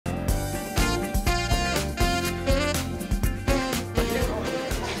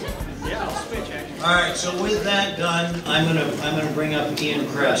All right, so with that done, I'm gonna bring up Ian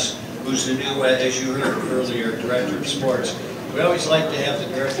Kress, who's the new, as you heard earlier, Director of Sports. We always like to have the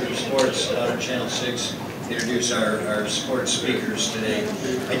Director of Sports out of Channel 6 introduce our sports speakers today.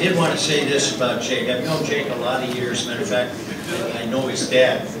 I did want to say this about Jake. I've known Jake a lot of years. Matter of fact, I know his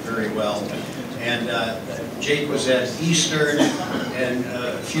dad very well. And Jake was at Eastern and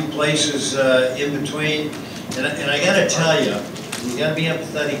a few places in between. And I got to tell you, you got to be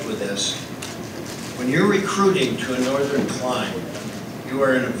empathetic with this. When you're recruiting to a northern climb, you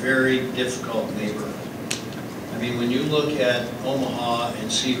are in a very difficult neighborhood. I mean, when you look at Omaha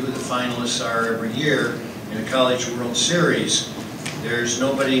and see who the finalists are every year in the College World Series, there's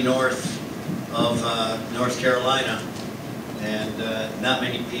nobody north of North Carolina, and not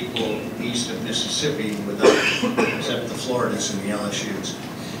many people east of Mississippi except the Floridas and the LSUs.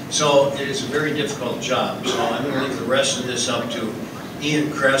 So it is a very difficult job. So I'm going to leave the rest of this up to Ian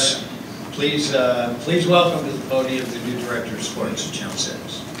Kress. Please welcome to the podium the new Director of Sports at Channel 6.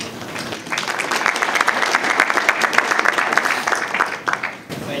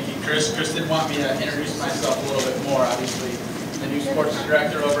 Thank you, Chris. Chris did want me to introduce myself a little bit more. Obviously, I'm the new sports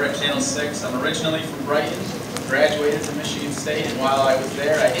director over at Channel 6. I'm originally from Brighton, graduated from Michigan State, and while I was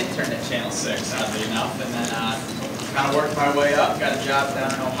there, I interned at Channel 6, oddly enough, and then kind of worked my way up, got a job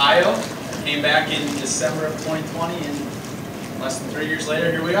down in Ohio, came back in December of 2020, and less than 3 years later,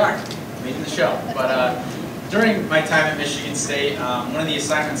 here we are, leading the show. But during my time at Michigan State, one of the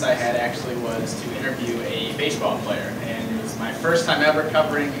assignments I had actually was to interview a baseball player, and it was my first time ever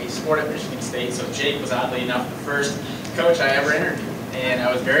covering a sport at Michigan State, so Jake was oddly enough the first coach I ever interviewed. And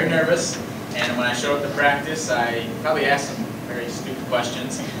I was very nervous, and when I showed up to practice, I probably asked some very stupid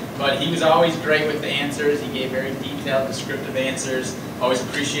questions, but he was always great with the answers. He gave very detailed, descriptive answers. Always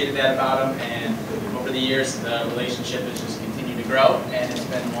appreciated that about him, and over the years, the relationship has just continued to grow, and it's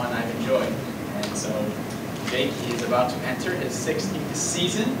been one I've enjoyed. And so Jake is about to enter his 16th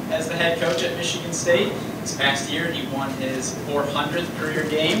season as the head coach at Michigan State. This past year, he won his 400th career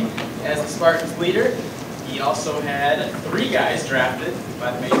game as the Spartans leader. He also had 3 guys drafted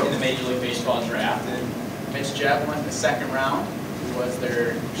in the Major League Baseball draft, and Mitch Jebb went the 2nd round, who was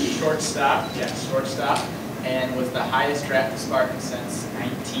their shortstop, and was the highest drafted Spartan since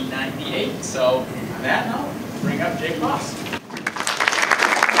 1998. So on that note, bring up Jake Voss.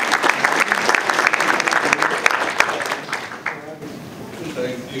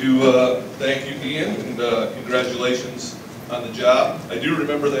 Thank you, Ian, and congratulations on the job. I do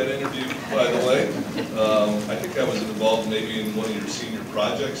remember that interview, by the way. I think I was involved maybe in one of your senior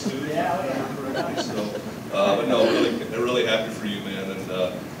projects too. Yeah. So, but no, really happy for you, man,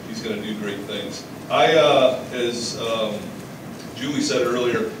 and he's going to do great things. As Julie said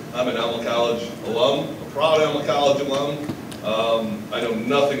earlier, I'm an Alma College alum, a proud Alma College alum. I know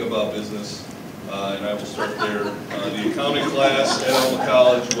nothing about business. And I will start there. The accounting class at Alma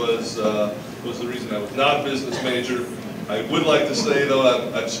College was the reason I was not a business major. I would like to say,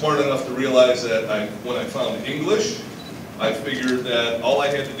 though, I'm smart enough to realize that when I found English, I figured that all I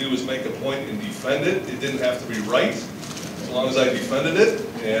had to do was make a point and defend it. It didn't have to be right, as long as I defended it.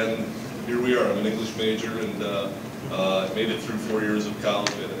 And here we are. I'm an English major, and I made it through 4 years of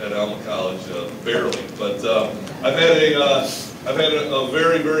college at Alma College, barely. But I've had a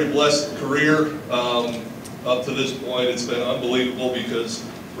very, very blessed career up to this point. It's been unbelievable because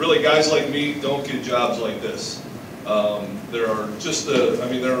really guys like me don't get jobs like this. There are just,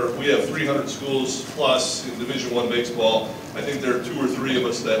 we have 300 schools plus in Division I baseball. I think there are 2 or 3 of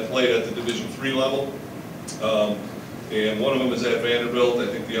us that played at the Division III level. And one of them is at Vanderbilt. I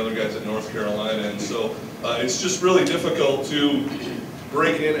think the other guy's at North Carolina. And so it's just really difficult to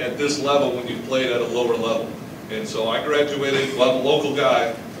break in at this level when you've played at a lower level. And so I graduated, well, I'm a local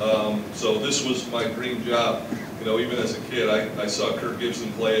guy, so this was my dream job. You know, even as a kid, I saw Kirk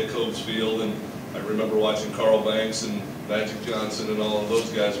Gibson play at Cobbs Field, and I remember watching Carl Banks and Magic Johnson and all of those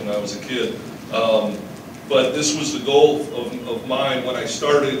guys when I was a kid. But this was the goal of mine when I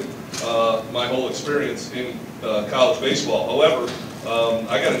started my whole experience in college baseball. However,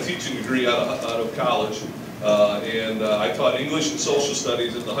 I got a teaching degree out of college, and I taught English and social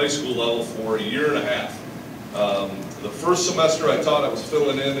studies at the high school level for a year and a half. The first semester I taught, I was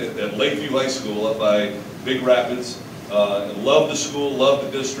filling in at Lakeview High School up by Big Rapids. And loved the school, loved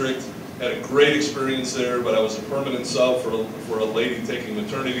the district, had a great experience there, but I was a permanent sub for a lady taking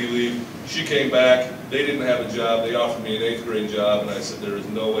maternity leave. She came back, they didn't have a job, they offered me an 8th grade job, and I said, there is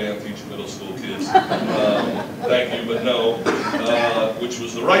no way I'm teaching middle school kids. Thank you, but no, which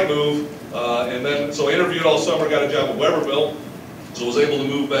was the right move. And then, so I interviewed all summer, got a job at Weberville, so I was able to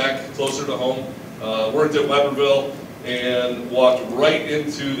move back closer to home. Worked at Weberville, and walked right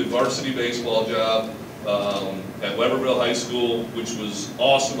into the varsity baseball job at Weberville High School, which was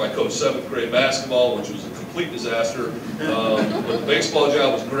awesome. I coached 7th grade basketball, which was a complete disaster. But the baseball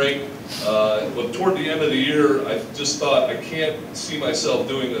job was great. But toward the end of the year, I just thought, I can't see myself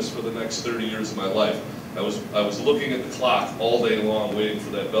doing this for the next 30 years of my life. I was looking at the clock all day long, waiting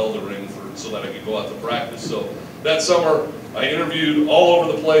for that bell to ring so that I could go out to practice. So that summer, I interviewed all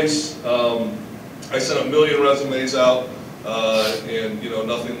over the place. I sent 1 million resumes out, and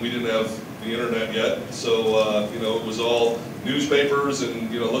nothing. We didn't have the internet yet, so it was all newspapers and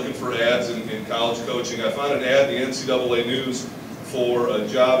looking for ads in college coaching. I found an ad in the NCAA News for a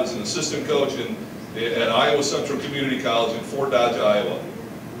job as an assistant coach at Iowa Central Community College in Fort Dodge, Iowa.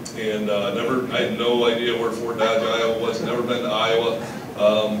 And I had no idea where Fort Dodge, Iowa was. Never been to Iowa.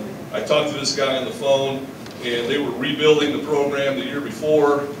 I talked to this guy on the phone, and they were rebuilding the program the year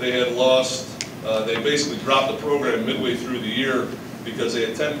before. They had lost. They basically dropped the program midway through the year because they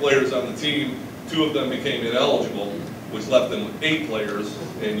had 10 players on the team. 2 of them became ineligible, which left them with 8 players,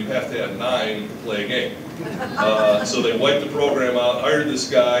 and you have to have 9 to play a game. So they wiped the program out, hired this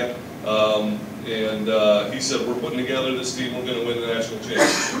guy, and he said, "We're putting together this team, we're going to win the national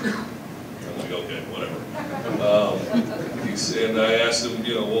championship." I'm like, okay, whatever. And I asked him,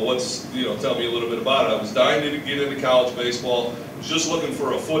 well, tell me a little bit about it. I was dying to get into college baseball, just looking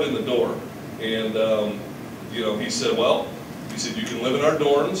for a foot in the door. And, he said, you can live in our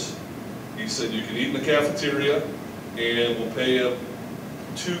dorms. He said, you can eat in the cafeteria, and we'll pay you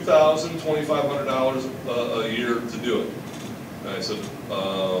 $2,000, $2,500 a year to do it. And I said,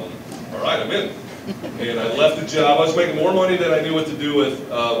 all right, I'm in. And I left the job. I was making more money than I knew what to do with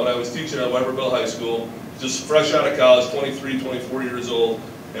when I was teaching at Weberville High School, just fresh out of college, 23, 24 years old.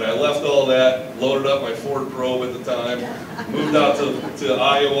 And I left all that, loaded up my Ford Probe at the time, moved out to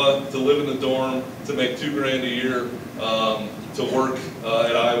Iowa to live in the dorm, to make $2 grand a year, to work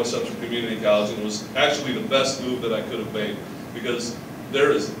at Iowa Central Community College. And it was actually the best move that I could have made, because I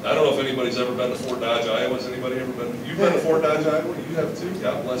don't know if anybody's ever been to Fort Dodge, Iowa. Has anybody ever been? You've been to Fort Dodge, Iowa? You have too?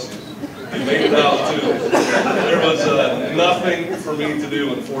 God bless you. You made it out too. There was nothing for me to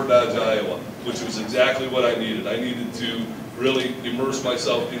do in Fort Dodge, Iowa, which was exactly what I needed. I needed to really immerse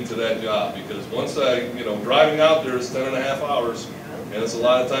myself into that job, because once driving out there is 10.5 hours, and it's a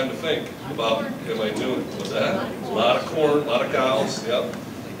lot of time to think about, am I doing, what's that? A lot of corn, a lot of cows, yep.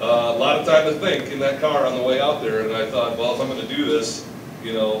 A lot of time to think in that car on the way out there, and I thought, well, if I'm going to do this,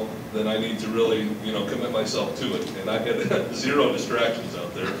 then I need to really, commit myself to it. And I had 0 distractions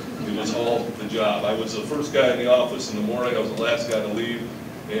out there. It was all the job. I was the first guy in the office in the morning. I was the last guy to leave,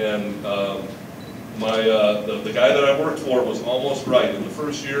 and the guy that I worked for was almost right. In the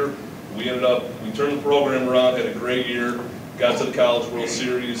first year, we turned the program around, had a great year, got to the College World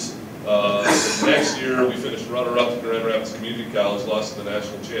Series. The next year, we finished runner-up at Grand Rapids Community College, lost in the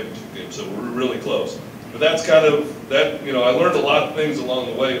national championship game, so we were really close. But that's kind of, I learned a lot of things along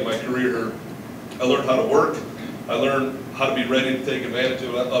the way in my career. I learned how to work. I learned how to be ready to take advantage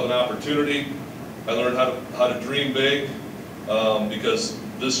of an opportunity. I learned how to dream big, because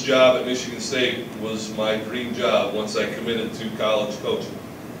this job at Michigan State was my dream job once I committed to college coaching.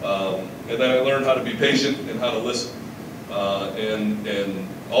 And then I learned how to be patient and how to listen. And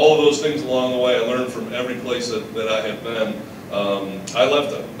all of those things along the way, I learned from every place that I had been. I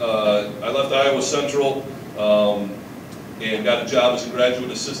left Iowa Central and got a job as a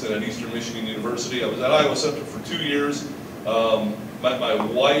graduate assistant at Eastern Michigan University. I was at Iowa Central for 2 years. Met my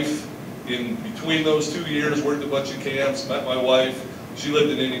wife in between those 2 years, worked a bunch of camps, met my wife. She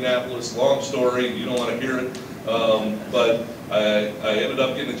lived in Indianapolis. Long story, you don't want to hear it. But I ended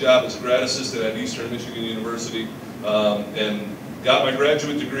up getting a job as a grad assistant at Eastern Michigan University, and got my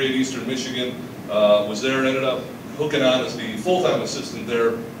graduate degree at Eastern Michigan. Was there, ended up hooking on as the full-time assistant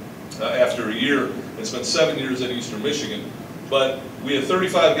there after a year, and spent 7 years at Eastern Michigan. But we had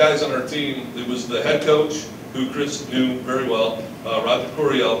 35 guys on our team. It was the head coach, who Chris knew very well, Roger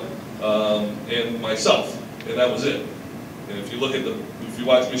Curiel, and myself, and that was it. And if you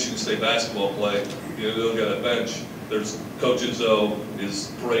watch Michigan State basketball play, you look at a bench, there's Coach Izzo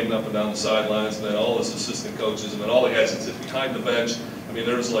is parading up and down the sidelines, and then all his assistant coaches, and then all the guys that sit behind the bench. I mean,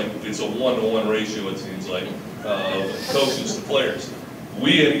 it's a 1-to-1 ratio, it seems like, of coaches to players.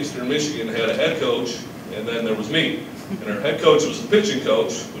 We at Eastern Michigan had a head coach, and then there was me. And our head coach was the pitching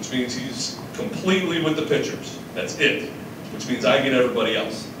coach, which means he's completely with the pitchers. That's it, which means I get everybody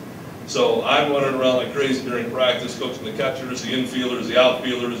else. So I'm running around like crazy during practice, coaching the catchers, the infielders, the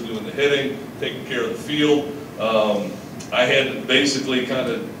outfielders, doing the hitting, taking care of the field. I had to basically kind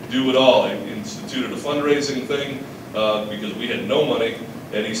of do it all. I instituted a fundraising thing because we had no money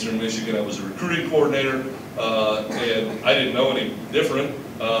at Eastern Michigan. I was a recruiting coordinator. and I didn't know any different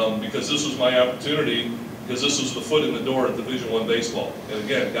because this was my opportunity, because this was the foot in the door at Division I baseball. And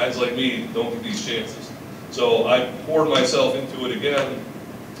again, guys like me don't get these chances. So I poured myself into it again.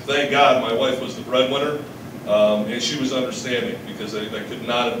 Thank God my wife was the breadwinner, and she was understanding, because I could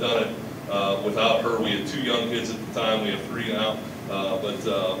not have done it without her. We had 2 young kids at the time, we have 3 now,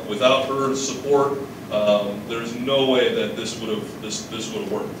 but without her support, there's no way that this would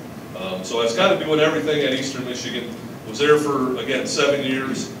have worked. So I was kind of doing everything at Eastern Michigan. Was there for, again, 7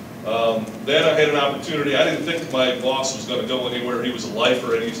 years. Then I had an opportunity. I didn't think my boss was going to go anywhere. He was a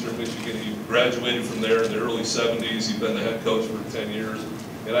lifer at Eastern Michigan. He graduated from there in the early 70s. He'd been the head coach for 10 years,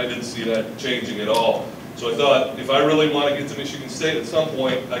 and I didn't see that changing at all. So I thought, if I really want to get to Michigan State at some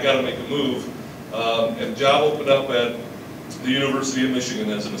point, I got to make a move. And a job opened up at the University of Michigan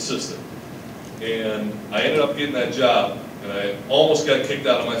as an assistant. And I ended up getting that job, and I almost got kicked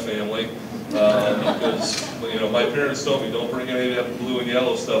out of my family because, you know, my parents told me, don't bring any of that blue and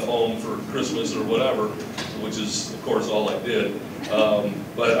yellow stuff home for Christmas or whatever, which is, of course, all I did.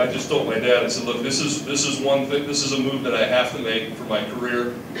 But I just told my dad, I said, look, this is one thing, this is a move that I have to make for my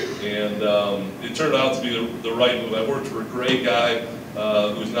career, and it turned out to be the right move. I worked for a great guy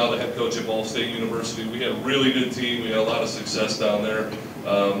who's now the head coach at Ball State University. We had a really good team. We had a lot of success down there.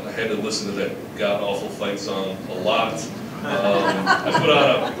 I had to listen to that god-awful fight song a lot. I put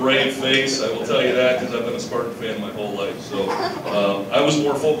on a brave face, I will tell you that, because I've been a Spartan fan my whole life. So I was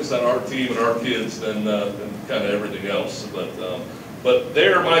more focused on our team and our kids than kind of everything else. But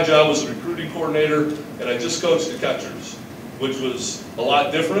there, my job was a recruiting coordinator, and I just coached the catchers, which was a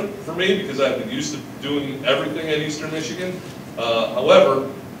lot different for me because I've been used to doing everything at Eastern Michigan.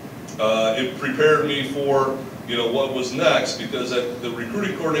 However, it prepared me for, you know, what was next, because at the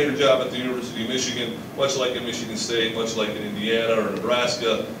recruiting coordinator job at the University of Michigan, much like at Michigan State, much like in Indiana or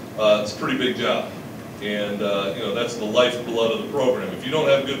Nebraska, it's a pretty big job. And, you know, that's the lifeblood of the program. If you don't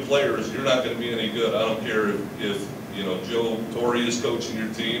have good players, you're not going to be any good. I don't care if you know, Joe Torre is coaching your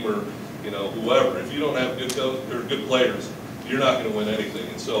team or, you know, whoever. If you don't have good players, you're not going to win anything.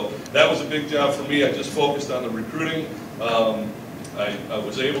 And so that was a big job for me. I just focused on the recruiting. I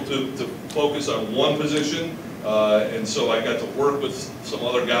was able to focus on one position, and so I got to work with some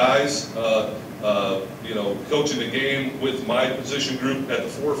other guys, you know, coaching the game with my position group at the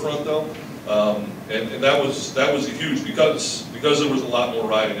forefront, though. And that was huge because there was a lot more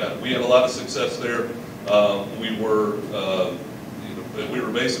riding on it. We had a lot of success there. We were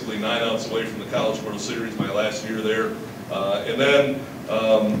basically 9 outs away from the College World Series my last year there. And then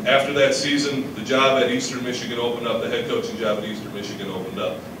after that season, the job at Eastern Michigan opened up, the head coaching job at Eastern Michigan opened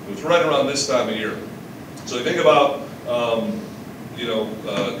up. It was right around this time of year. So you think about, you know,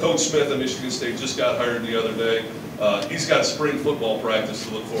 Coach Smith at Michigan State just got hired the other day. He's got spring football practice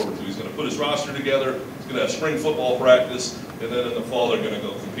to look forward to. He's going to put his roster together, he's going to have spring football practice, and then in the fall they're going to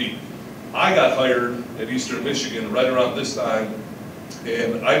go compete. I got hired at Eastern Michigan right around this time,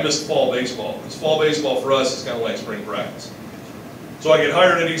 and I missed fall baseball, because fall baseball for us is kind of like spring practice. So I get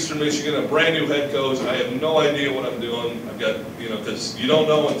hired at Eastern Michigan, a brand new head coach. I have no idea what I'm doing. I've got, you know, because you don't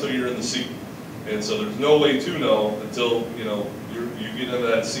know until you're in the seat. And so there's no way to know until, you know, you get into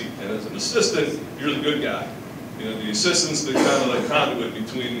that seat. And as an assistant, you're the good guy. You know, the assistant's the kind of the conduit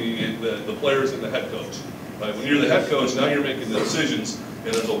between the players and the head coach. Right? When you're the head coach, now you're making the decisions,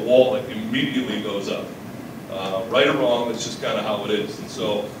 and there's a wall that immediately goes up. Right or wrong, it's just kind of how it is. And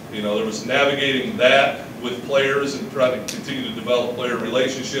so, you know, there was navigating that with players and trying to continue to develop player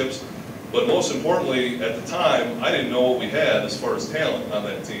relationships. But most importantly, at the time, I didn't know what we had as far as talent on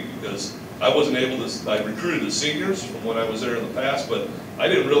that team, because I wasn't able to, I recruited the seniors from when I was there in the past, but I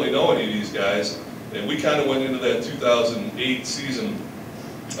didn't really know any of these guys. And we kind of went into that 2008 season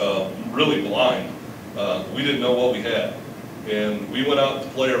really blind. We didn't know what we had. And we went out to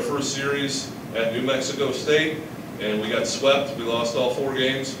play our first series at New Mexico State, and we got swept. We lost all 4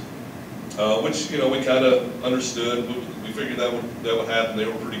 games, which, you know, we kind of understood. We figured that would happen. They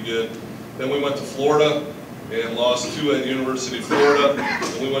were pretty good. Then we went to Florida and lost 2 at the University of Florida.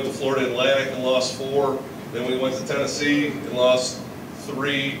 Then we went to Florida Atlantic and lost 4. Then we went to Tennessee and lost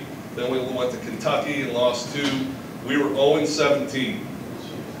 3. Then we went to Kentucky and lost 2. We were 0-17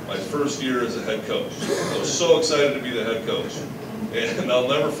 my first year as a head coach. I was so excited to be the head coach. And I'll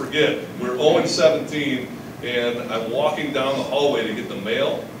never forget, we're 0-17, and I'm walking down the hallway to get the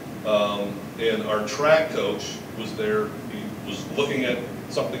mail, and our track coach was there. He was looking at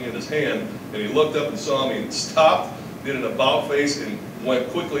something in his hand, and he looked up and saw me and stopped, did an about face, and went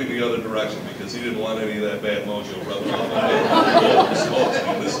quickly in the other direction because he didn't want any of that bad mojo rubbing off on me.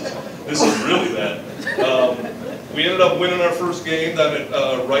 Oh, this is really bad. We ended up winning our first game down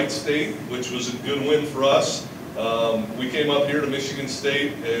at Wright State, which was a good win for us. We came up here to Michigan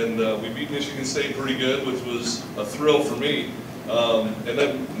State, and we beat Michigan State pretty good, which was a thrill for me. And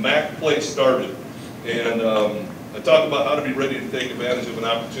then MAC play started, and I talked about how to be ready to take advantage of an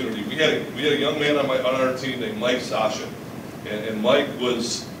opportunity. We had a young man on our team named Mike Sasha, and Mike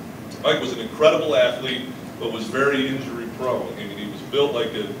was an incredible athlete, but was very injury prone. I mean, he was built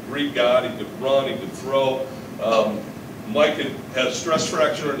like a Greek god. He could run, he could throw. Mike had a stress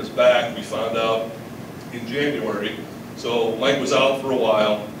fracture in his back, we found out in January. So Mike was out for a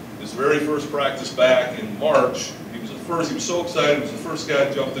while. His very first practice back in March, he was so excited. He was the first guy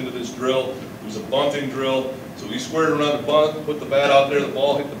that jumped into this drill. It was a bunting drill. So he squared around the bunt, put the bat out there, the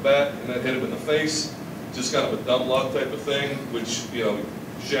ball hit the bat, and then hit him in the face. Just kind of a dumb luck type of thing, which, you know,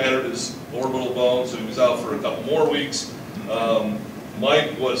 shattered his orbital bone, so he was out for a couple more weeks.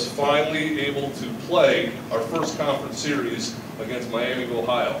 Mike was finally able to play our first conference series against Miami of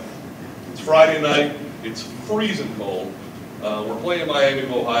Ohio. It's Friday night, it's freezing cold. We're playing Miami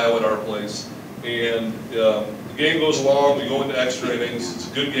of Ohio at our place, and the game goes along, we go into extra innings.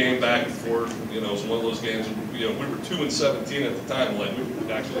 It's a good game, back and forth. You know, it's one of those games, you know, we were 2-17 at the time, like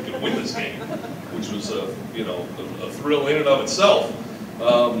we actually could win this game, which was you know, a thrill in and of itself.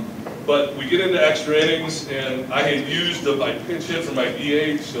 But we get into extra innings, and I had used my pinch hit for my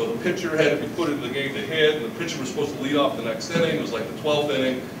DH, so the pitcher had to be put into the game to hit, and the pitcher was supposed to lead off the next inning. It was like the 12th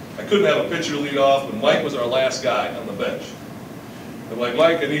inning. I couldn't have a pitcher lead off, but Mike was our last guy on the bench. I'm like,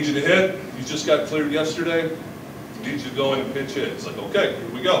 Mike, I need you to hit. You just got cleared yesterday. I need you to go in and pinch hit. He's like, okay, here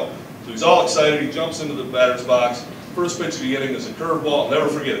we go. So he's all excited. He jumps into the batter's box. First pitch of the inning is a curveball. I'll never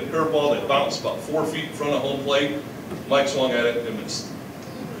forget it. Curveball that bounced about 4 feet in front of home plate. Mike swung at it and missed.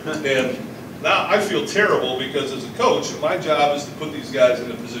 And now I feel terrible because as a coach, my job is to put these guys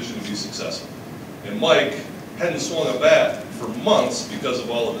in a position to be successful. And Mike hadn't swung a bat for months because of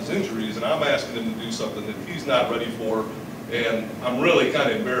all of his injuries, and I'm asking him to do something that he's not ready for. And I'm really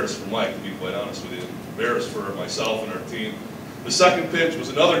kind of embarrassed for Mike, to be quite honest with you. Embarrassed for myself and our team. The second pitch was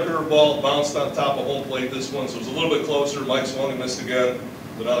another curveball, bounced on top of home plate this one, so it was a little bit closer. Mike swung and missed again,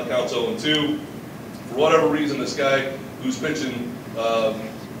 so now the count's 0-2. For whatever reason, this guy who's pitching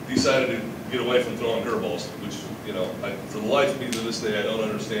decided to get away from throwing curveballs, which, you know, for the life of me to this day, I don't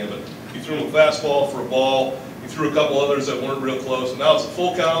understand. But he threw him a fastball for a ball. He threw a couple others that weren't real close. And now it's a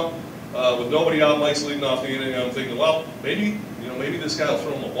full count with nobody out. Mike's leading off the inning. I'm thinking, well, maybe, you know, maybe this guy will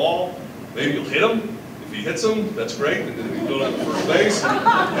throw him a ball. Maybe he'll hit him. If he hits him, that's great. And then he'll go down to first base.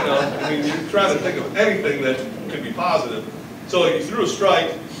 And, you know, I mean, you're trying to think of anything that could be positive. So he threw a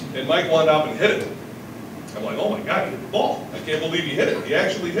strike, and Mike wound up and hit it. I'm like, oh my God, he hit the ball. I can't believe he hit it. He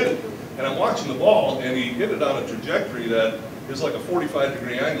actually hit it. And I'm watching the ball, and he hit it on a trajectory that is like a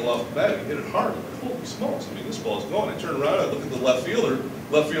 45-degree angle off the bat. He hit it hard. I'm like, holy smokes, I mean, this ball's going. I turn around, I look at the left fielder.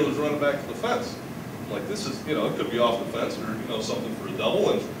 Left fielder's running back to the fence. I'm like, this is, you know, it could be off the fence or, you know, something for a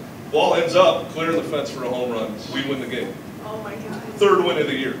double. And the ball ends up clearing the fence for a home run. We win the game. Oh my God. Third win of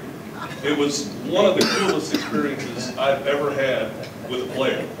the year. It was one of the coolest experiences I've ever had with a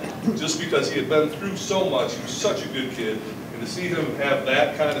player. Just because he had been through so much, he was such a good kid, and to see him have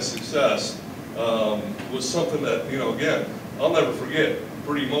that kind of success was something that, you know, again, I'll never forget.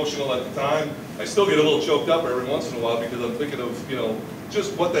 Pretty emotional at the time. I still get a little choked up every once in a while because I'm thinking of, you know,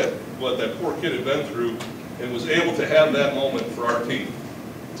 just what that poor kid had been through, and was able to have that moment for our team.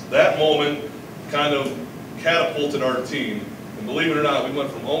 That moment kind of catapulted our team, and believe it or not, we went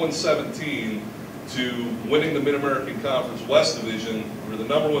from 0-17 to winning the Mid-American Conference West Division. We were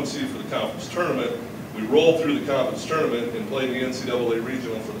the #1 seed for the conference tournament. We rolled through the conference tournament and played the NCAA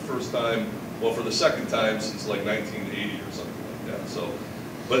regional for the first time, well, for the second time since like 1980 or something like that. So,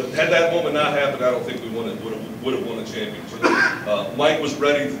 but had that moment not happened, I don't think we would have won a championship. Mike was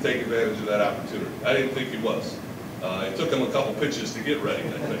ready to take advantage of that opportunity. I didn't think he was. It took him a couple pitches to get ready,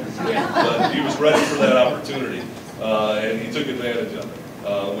 I think. But he was ready for that opportunity, and he took advantage of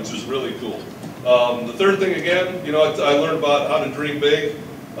it, which was really cool. The third thing, again, you know, I learned about how to dream big.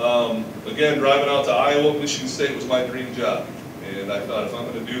 Again, driving out to Iowa, Michigan State was my dream job. And I thought, if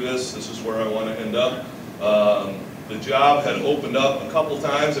I'm going to do this, this is where I want to end up. The job had opened up a couple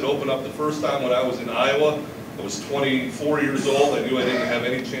times. It opened up the first time when I was in Iowa. I was 24 years old. I knew I didn't have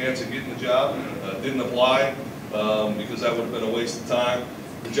any chance of getting the job. Didn't apply because that would have been a waste of time.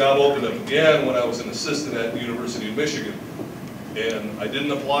 The job opened up again when I was an assistant at the University of Michigan. And I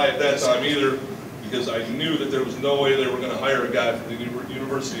didn't apply at that time either because I knew that there was no way they were going to hire a guy from the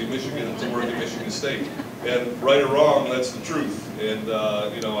University of Michigan to work at Michigan State. And right or wrong, that's the truth. And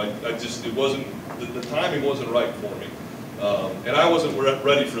you know, I just, it wasn't, the timing wasn't right for me. And I wasn't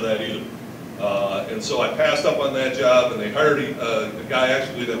ready for that either. And so I passed up on that job, and they hired a guy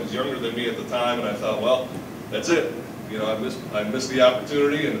actually that was younger than me at the time, and I thought, well, that's it. You know, I missed the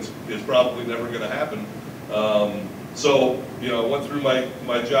opportunity, and it's probably never going to happen. So, you know, I went through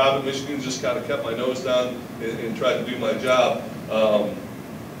my job in Michigan, just kind of kept my nose down and tried to do my job.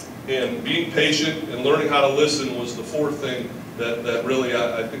 And being patient and learning how to listen was the fourth thing that really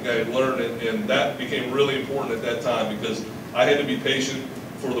I think I had learned, and that became really important at that time, because I had to be patient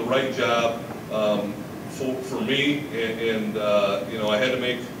for the right job for me, and you know, I had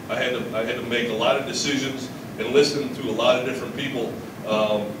to make a lot of decisions and listen to a lot of different people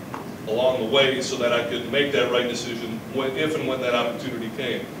along the way, so that I could make that right decision if and when that opportunity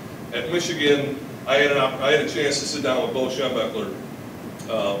came. At Michigan, I had a chance to sit down with Bo Schembechler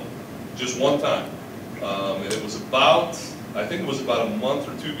just one time, and it was I think it was about a month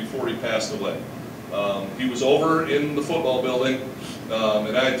or two before he passed away. He was over in the football building,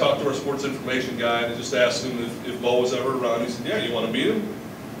 and I had talked to our sports information guy, and I just asked him if Bo was ever around. He said, yeah, you want to meet him?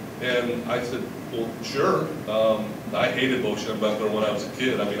 And I said, well, sure. I hated Bo Schembechler when I was a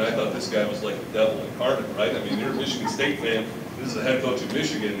kid. I mean, I thought this guy was like the devil incarnate, right? I mean, you're a Michigan State fan. This is the head coach of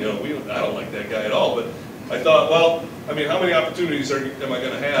Michigan. You know, I don't like that guy at all. But I thought, well, I mean, how many opportunities am I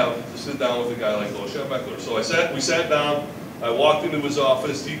going to have to sit down with a guy like Bo Schembechler? So we sat down. I walked into his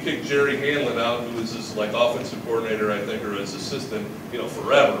office. He kicked Jerry Hanlon out, who was his like offensive coordinator, I think, or his assistant, you know,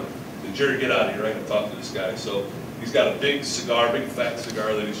 forever. And Jerry, get out of here! I got to talk to this guy. So he's got a big cigar, big fat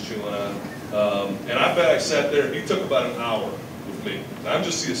cigar that he's chewing on. And I bet I sat there. He took about an hour with me. I'm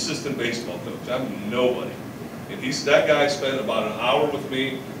just the assistant baseball coach. I'm nobody. And that guy spent about an hour with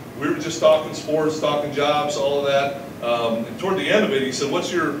me. We were just talking sports, talking jobs, all of that. And toward the end of it, he said,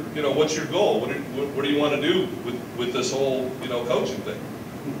 "What's your goal? What do you want to do with this whole, coaching thing?"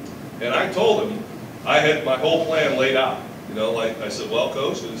 And I told him I had my whole plan laid out. Like I said, "Well,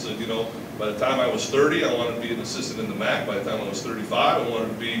 coach," I said, by the time I was 30, I wanted to be an assistant in the MAC. By the time I was 35, I wanted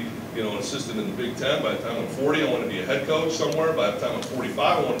to be, an assistant in the Big Ten. By the time I'm 40, I wanted to be a head coach somewhere. By the time I'm 45,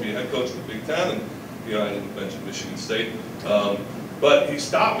 I wanted to be a head coach in the Big Ten. And I didn't mention Michigan State. But he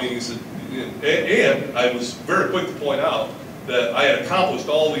stopped me. He said, and I was very quick to point out that I had accomplished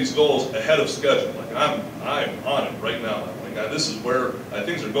all these goals ahead of schedule. Like I'm on it right now. Like this is where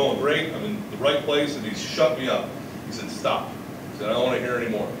things are going great. I'm in the right place, and he's shut me up. He said, "Stop." He said, "I don't want to hear any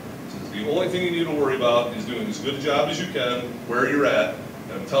more." He says, "The only thing you need to worry about is doing as good a job as you can where you're at,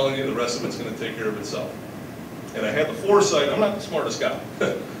 and I'm telling you, the rest of it's going to take care of itself." And I had the foresight. I'm not the smartest guy,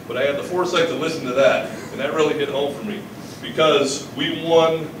 but I had the foresight to listen to that, and that really hit home for me, because we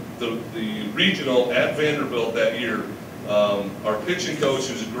won the regional at Vanderbilt that year. Our pitching coach,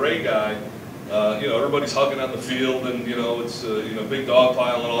 who's a great guy, everybody's hugging on the field, and it's big dog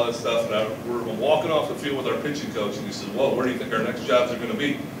pile and all that stuff. And we're walking off the field with our pitching coach, and he says, "Well, where do you think our next jobs are going to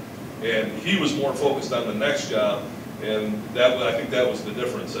be?" And he was more focused on the next job, and I think that was the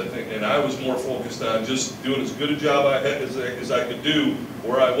difference. And I was more focused on just doing as good a job as I could do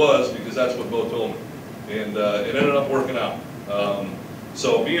where I was, because that's what Bo told me, and it ended up working out.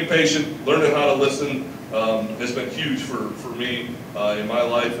 So being patient, learning how to listen, has been huge for me in my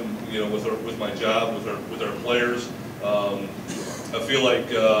life, and with my job, with our players. I feel like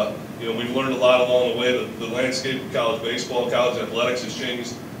we've learned a lot along the way. The landscape of college baseball, college athletics has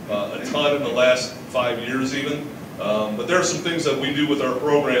changed a ton in the last 5 years even. But there are some things that we do with our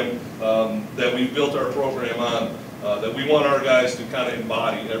program that we've built our program on that we want our guys to kind of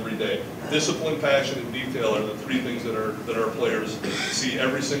embody every day. Discipline, passion, and detail are the three things that our players see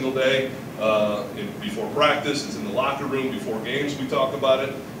every single day. Before practice, it's in the locker room. Before games, we talk about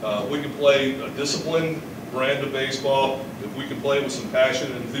it. We can play a disciplined brand of baseball if we can play with some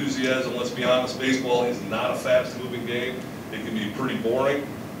passion and enthusiasm. Let's be honest, baseball is not a fast-moving game. It can be pretty boring.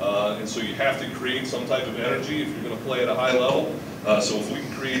 And so you have to create some type of energy if you're going to play at a high level. So if we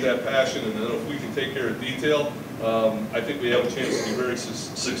can create that passion, and then if we can take care of detail, I think we have a chance to be very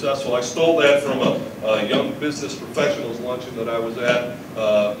successful. I stole that from a young business professionals luncheon that I was at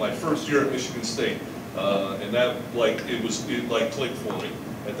my first year at Michigan State, and that it clicked for me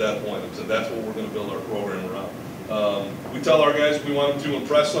at that point. I said, that's what we're going to build our program around. We tell our guys we want them to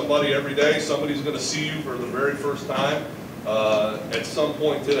impress somebody every day. Somebody's going to see you for the very first time at some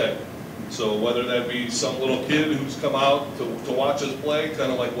point today. So whether that be some little kid who's come out to watch us play,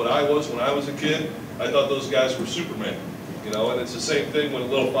 kind of like what I was when I was a kid. I thought those guys were Superman, and it's the same thing when a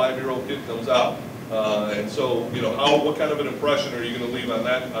little 5-year-old kid comes out. And so, what kind of an impression are you going to leave on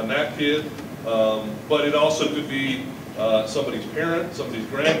that kid? But it also could be somebody's parent, somebody's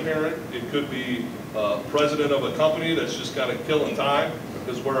grandparent. It could be president of a company that's just kind of killing time,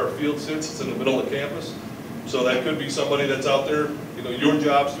 because where our field sits, it's in the middle of campus. So that could be somebody that's out there, you know, your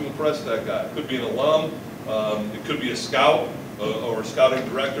job's to impress that guy. It could be an alum, it could be a scout or a scouting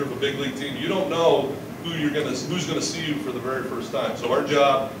director of a big league team. You don't know who's gonna see you for the very first time. So our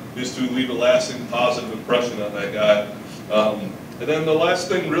job is to leave a lasting positive impression on that guy. And then the last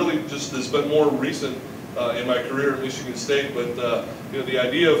thing really just has been more recent in my career at Michigan State, but you know, the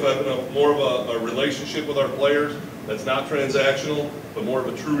idea of having more of a relationship with our players that's not transactional, but more of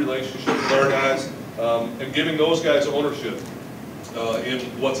a true relationship with our guys, and giving those guys ownership in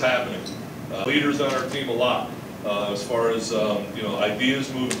what's happening. Leaders on our team a lot as far as you know,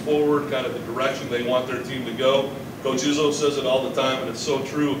 ideas moving forward, kind of the direction they want their team to go. Coach Izzo says it all the time, and it's so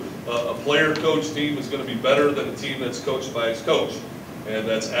true. A player-coach team is going to be better than a team that's coached by its coach, and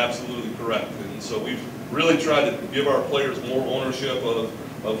that's absolutely correct. And so we've really tried to give our players more ownership of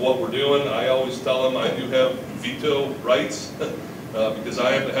what we're doing. I always tell them I do have veto rights because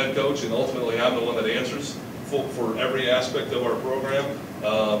I am the head coach, and ultimately I'm the one that answers for every aspect of our program.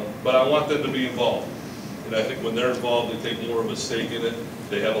 But I want them to be involved, and I think when they're involved, they take more of a stake in it.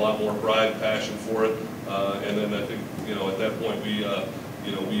 They have a lot more pride, passion for it. And then I think, you know, at that point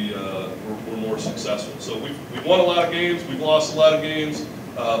we're more successful. So we've won a lot of games, we've lost a lot of games,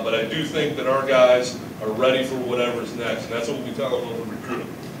 but I do think that our guys are ready for whatever's next, and that's what we tell them when we're recruiting.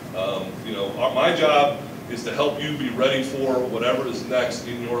 You know, my job is to help you be ready for whatever is next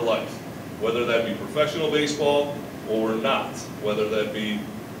in your life, whether that be professional baseball or not, whether that be,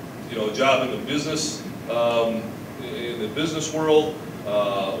 you know, a job in the business world.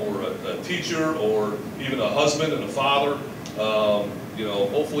 Or a teacher, or even a husband and a father. You know,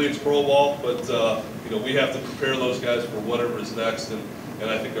 hopefully it's pro ball, but you know, we have to prepare those guys for whatever is next, and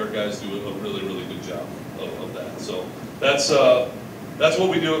I think our guys do a really, really good job of that. So that's what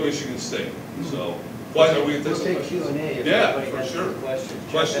we do at Michigan State. So, are we We'll take Q&A if yeah, anybody for has sure. questions.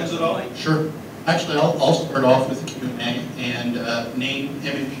 Questions at all? Sure. Actually, I'll start off with the Q&A and name,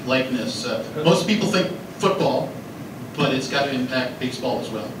 image, likeness. Most people think football, but it's got to impact baseball as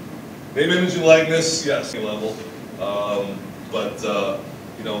well. Name, image, and likeness, yes, level.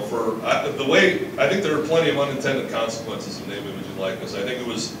 You know, the way, I think there are plenty of unintended consequences of name, image, and likeness. I think it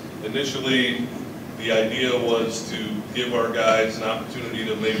was initially, the idea was to give our guys an opportunity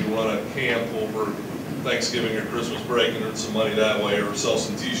to maybe run a camp over Thanksgiving or Christmas break and earn some money that way, or sell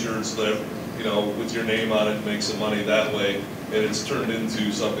some t-shirts that, you know, with your name on it and make some money that way. And it's turned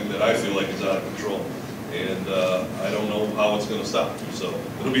into something that I feel like is out of control. And I don't know how it's going to stop. So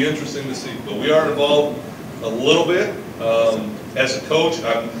it'll be interesting to see. But we are involved a little bit. As a coach,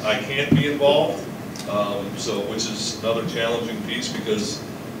 I can't be involved, which is another challenging piece because,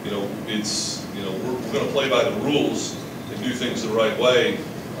 you know, it's, you know, we're going to play by the rules and do things the right way.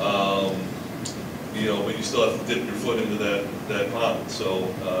 You know, but you still have to dip your foot into that pond. So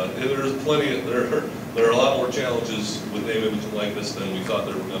there's plenty of, there are a lot more challenges with name, image, and likeness than we thought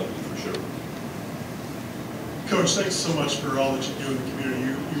there were going to be, for sure. Coach, thanks so much for all that you do in the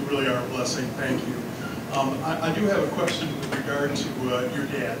community. You really are a blessing. Thank you. I do have a question with regard to your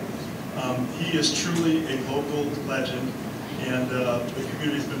dad. He is truly a local legend, and the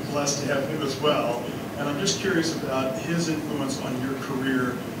community's been blessed to have him as well. And I'm just curious about his influence on your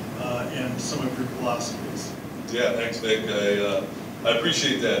career and some of your philosophies. Yeah, thanks, Nick. I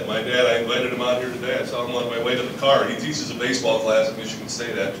appreciate that. My dad, I invited him out here today. I saw him on my way to the car. He teaches a baseball class at Michigan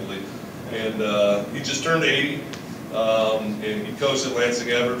State, actually. And he just turned 80, and he coached at Lansing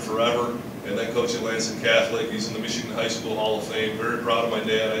Everett forever, and then coached at Lansing Catholic. He's in the Michigan High School Hall of Fame. Very proud of my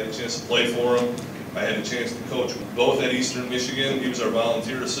dad. I had a chance to play for him. I had a chance to coach both at Eastern Michigan. He was our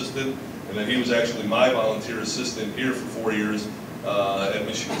volunteer assistant, and then he was actually my volunteer assistant here for 4 years at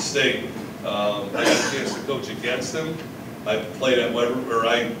Michigan State. I had a chance to coach against him. I played at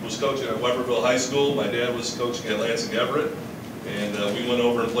I was coaching at Weberville High School. My dad was coaching at Lansing Everett. And we went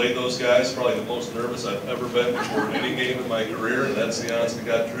over and played those guys, probably the most nervous I've ever been before any game in my career, and that's the honest to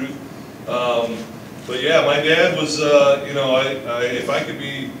God truth. But yeah, my dad was, you know, if I could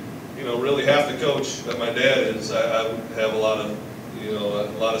be, you know, really half the coach that my dad is, I would have a lot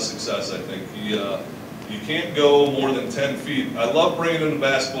of success, I think. You can't go more than 10 feet. I love bringing them to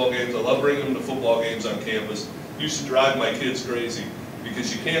basketball games. I love bringing them to football games on campus. Used to drive my kids crazy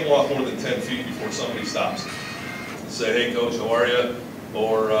because you can't walk more than 10 feet before somebody stops. Say, hey coach, how are you?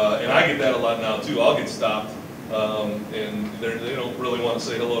 Or, and I get that a lot now too. I'll get stopped, and they don't really want to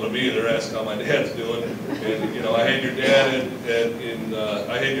say hello to me. They're asking how my dad's doing. And you know, I had your dad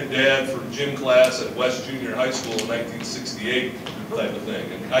I had your dad for gym class at West Junior High School in 1968, type of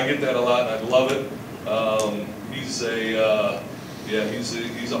thing. And I get that a lot, and I love it. He's a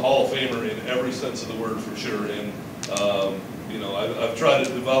Hall of Famer in every sense of the word, for sure. And you know, I've tried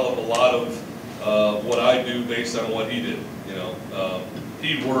to develop a lot of what I do based on what he did. You know,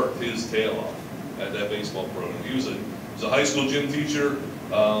 he worked his tail off at that baseball program. He was a high school gym teacher,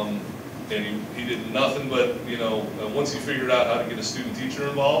 and he did nothing but, you know, once he figured out how to get a student teacher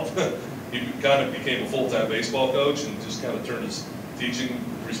involved, he kind of became a full-time baseball coach and just kind of turned his teaching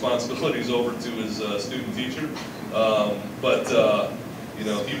responsibilities over to his student teacher. You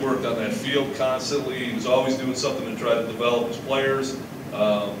know, he worked on that field constantly. He was always doing something to try to develop his players.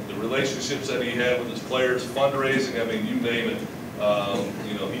 The relationships that he had with his players, fundraising, I mean, you name it,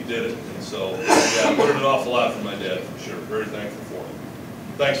 you know, he did it. And so, yeah, I learned an awful lot from my dad, for sure. Very thankful for him.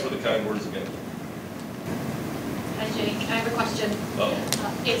 Thanks for the kind words again. Hi, Jake. I have a question.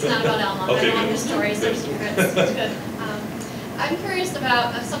 Uh-oh. It's not about Elma. Okay, I know good. your story, so it's good. I'm curious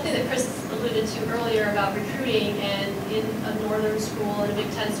about something that Chris alluded to earlier about recruiting, and in a northern school, in a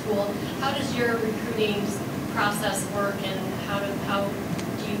Big Ten school, how does your recruiting process work, and how do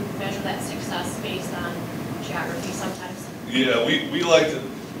you measure that success based on geography sometimes? Yeah, we like to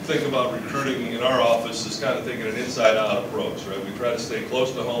think about recruiting in our office as kind of taking an inside-out approach, right? We try to stay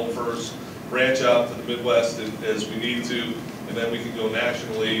close to home first, branch out to the Midwest as we need to, and then we can go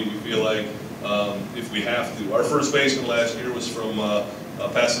nationally. We feel like if we have to. Our first baseman last year was from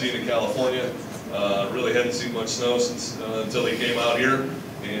Pasadena, California. Really hadn't seen much snow since until he came out here,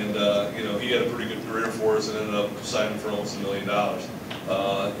 and you know, he had a pretty good career for us and ended up signing for almost $1 million.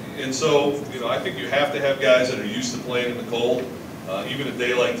 And so, you know, I think you have to have guys that are used to playing in the cold. Even a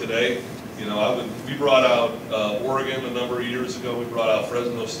day like today, you know, we brought out Oregon a number of years ago. We brought out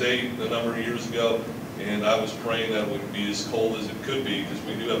Fresno State a number of years ago. And I was praying that it would be as cold as it could be, because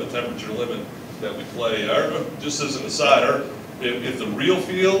we do have a temperature limit that we play. Just as an aside, if the real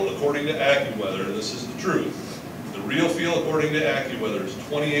feel, according to AccuWeather, and this is the truth, the real feel according to AccuWeather is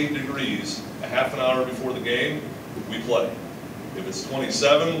 28 degrees a half an hour before the game, we play. If it's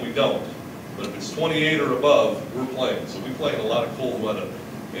 27, we don't. But if it's 28 or above, we're playing. So we play in a lot of cold weather.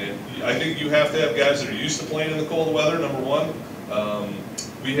 And I think you have to have guys that are used to playing in the cold weather, number one.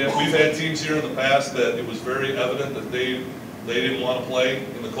 We've had teams here in the past that it was very evident that they didn't want to play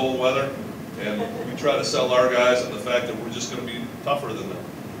in the cold weather, and we try to sell our guys on the fact that we're just going to be tougher than them.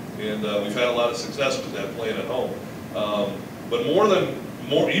 And we've had a lot of success with that playing at home. But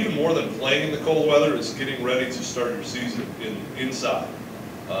even more than playing in the cold weather is getting ready to start your season inside,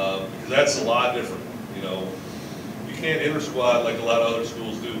 because that's a lot different. You know, you can't inter-squad like a lot of other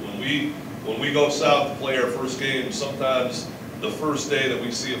schools do. When we go south to play our first game, sometimes the first day that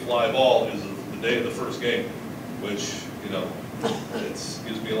we see a fly ball is the day of the first game, which, you know, it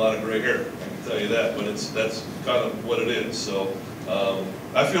gives me a lot of gray hair, I can tell you that, but that's kind of what it is. So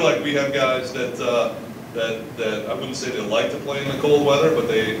I feel like we have guys that I wouldn't say they like to play in the cold weather, but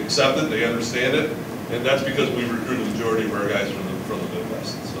they accept it, they understand it, and that's because we recruit the majority of our guys from the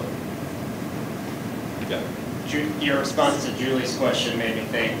Midwest. So, yeah. Your response to Julie's question made me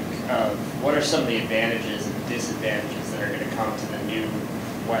think of what are some of the advantages and disadvantages that are going to come to the new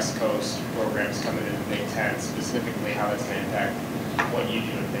West Coast programs coming into the Big Ten, specifically how that's going to impact what you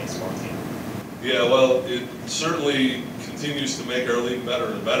do in the baseball team? Yeah, well, it certainly continues to make our league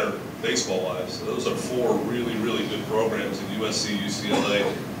better and better, baseball-wise. Those are 4 really, really good programs in USC, UCLA,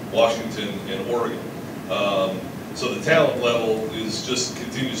 Washington, and Oregon. So the talent level just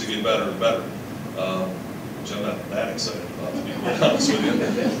continues to get better and better, which I'm not that excited about, to be quite honest with you.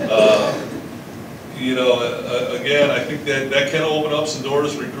 You know, again, I think that can open up some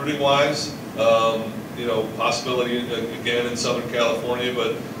doors recruiting-wise. You know, possibility again in Southern California,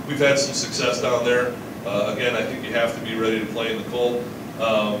 but we've had some success down there. Again, I think you have to be ready to play in the cold.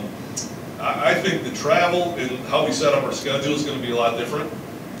 I think the travel and how we set up our schedule is going to be a lot different,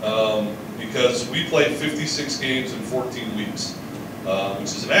 because we play 56 games in 14 weeks, which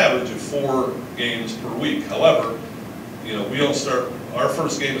is an average of 4 games per week. However, you know, we don't start. Our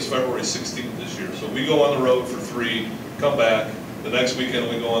first game is February 16th this year, so we go on the road for 3, come back. The next weekend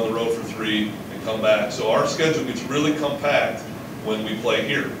we go on the road for 3 and come back. So our schedule gets really compact when we play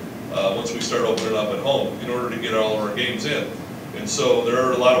here. Once we start opening up at home, in order to get all of our games in. And so there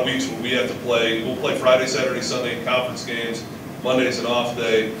are a lot of weeks where we have to play. We'll play Friday, Saturday, Sunday in conference games. Monday's an off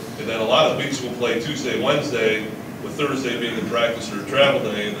day, and then a lot of weeks we'll play Tuesday, Wednesday, with Thursday being a practice or a travel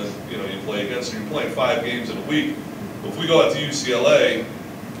day, and then you play again. So you're playing 5 games in a week. If we go out to UCLA,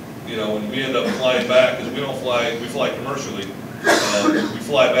 and we end up flying back, because we fly commercially. We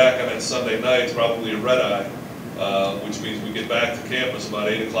fly back on that Sunday night, it's probably a red eye, which means we get back to campus about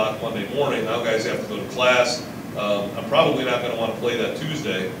 8 o'clock Monday morning. Now guys have to go to class. I'm probably not going to want to play that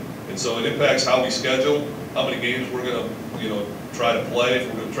Tuesday, and so it impacts how we schedule, how many games we're going to, try to play. If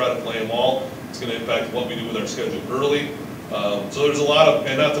we're going to try to play them all, it's going to impact what we do with our schedule early. So there's a lot of,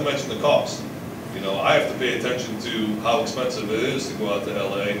 and not to mention the cost. You know, I have to pay attention to how expensive it is to go out to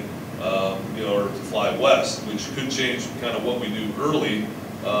LA, you know, or to fly west, which could change kind of what we do early,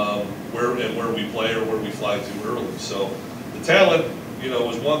 where we play or where we fly to early. So the talent, you know,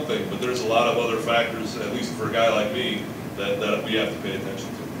 is one thing, but there's a lot of other factors, at least for a guy like me, that we have to pay attention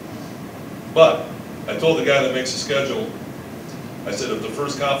to. But I told the guy that makes the schedule, I said, if the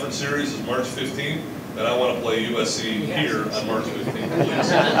first conference series is March 15th, then I want to play USC here on March 15th,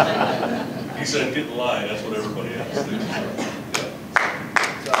 please. He said, get in line, that's what everybody has to do.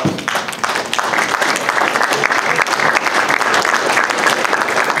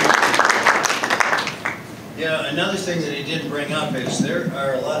 Yeah, another thing that he didn't bring up is there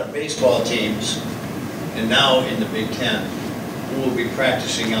are a lot of baseball teams, and now in the Big Ten, who will be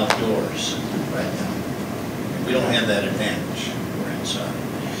practicing outdoors right now. We don't have that advantage. We're inside.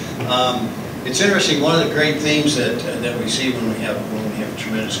 It's interesting. One of the great themes that we see when we have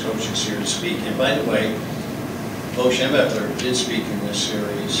tremendous coaches here to speak. And by the way, Bo Schembechler did speak in this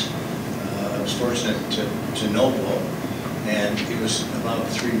series. I was fortunate to know Bo, and it was about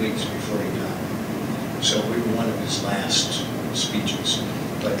 3 weeks before he died. So we were one of his last speeches.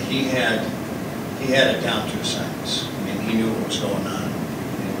 But he had it down to a science. I mean, he knew what was going on,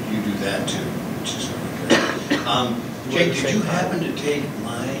 and you do that too, which is really good. Jake, did you happen to take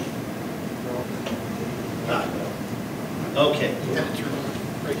my? No. Okay.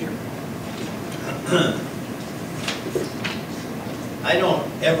 Right here. I don't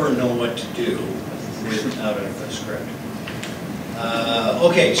ever know what to do without a script.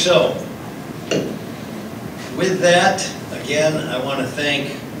 Okay, so with that, again, I want to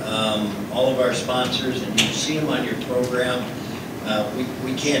thank all of our sponsors, and you see them on your program.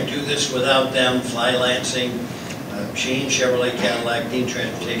 We can't do this without them. Fly Lansing, Sheen Chevrolet Cadillac, Dean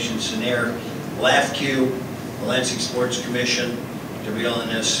Transportation, Sinair, LAFQ, the Lansing Sports Commission,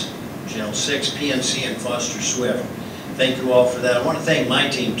 WLNS, Channel 6, PNC, and Foster Swift. Thank you all for that. I want to thank my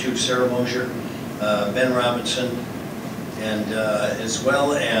team too, Sarah Mosier, Ben Robinson, and as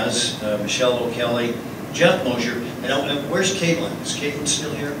well as Michelle O'Kelly, Jeff Mosier, and where's Caitlin? Is Caitlin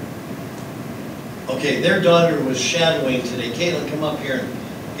still here? Okay, their daughter was shadowing today. Caitlin, come up here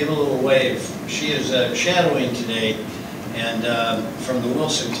and give a little wave. She is shadowing today, and from the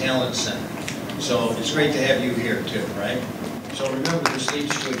Wilson Talent Center. So it's great to have you here too, right? So remember, this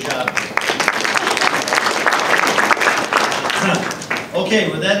leads to a job. Okay,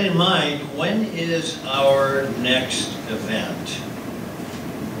 with that in mind, when is our next event?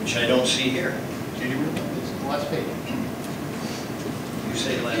 Which I don't see here. It's the last page. You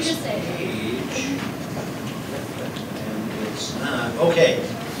say last You just say. page. And it's not. Okay.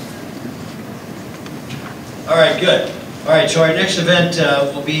 All right, good. All right, so our next event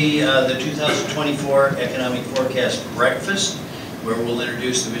will be the 2024 Economic Forecast Breakfast, where we'll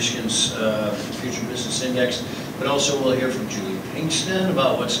introduce the Michigan's Future Business Index, but also we'll hear from Julie Pinkston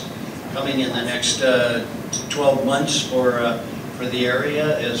about what's coming in the next 12 months for the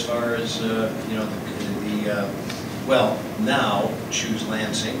area, as far as you know, well, now choose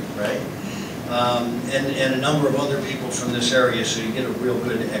Lansing, right? And a number of other people from this area, so you get a real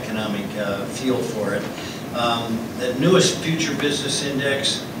good economic feel for it. The newest Future Business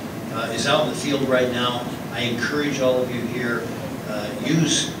Index is out in the field right now. I encourage all of you here,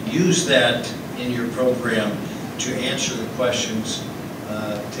 use that in your program to answer the questions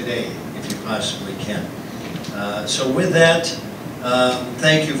today, if you possibly can. So with that,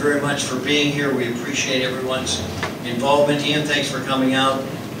 thank you very much for being here. We appreciate everyone's involvement. Ian, thanks for coming out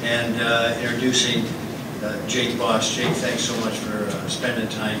and introducing Jake Boss. Jake, thanks so much for spending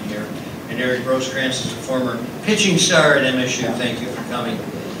time here. And Eric Rosecrans is a former pitching star at MSU. Thank you for coming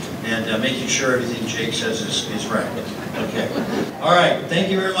and making sure everything Jake says is right. Okay. All right. Thank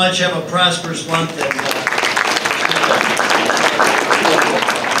you very much. Have a prosperous month. And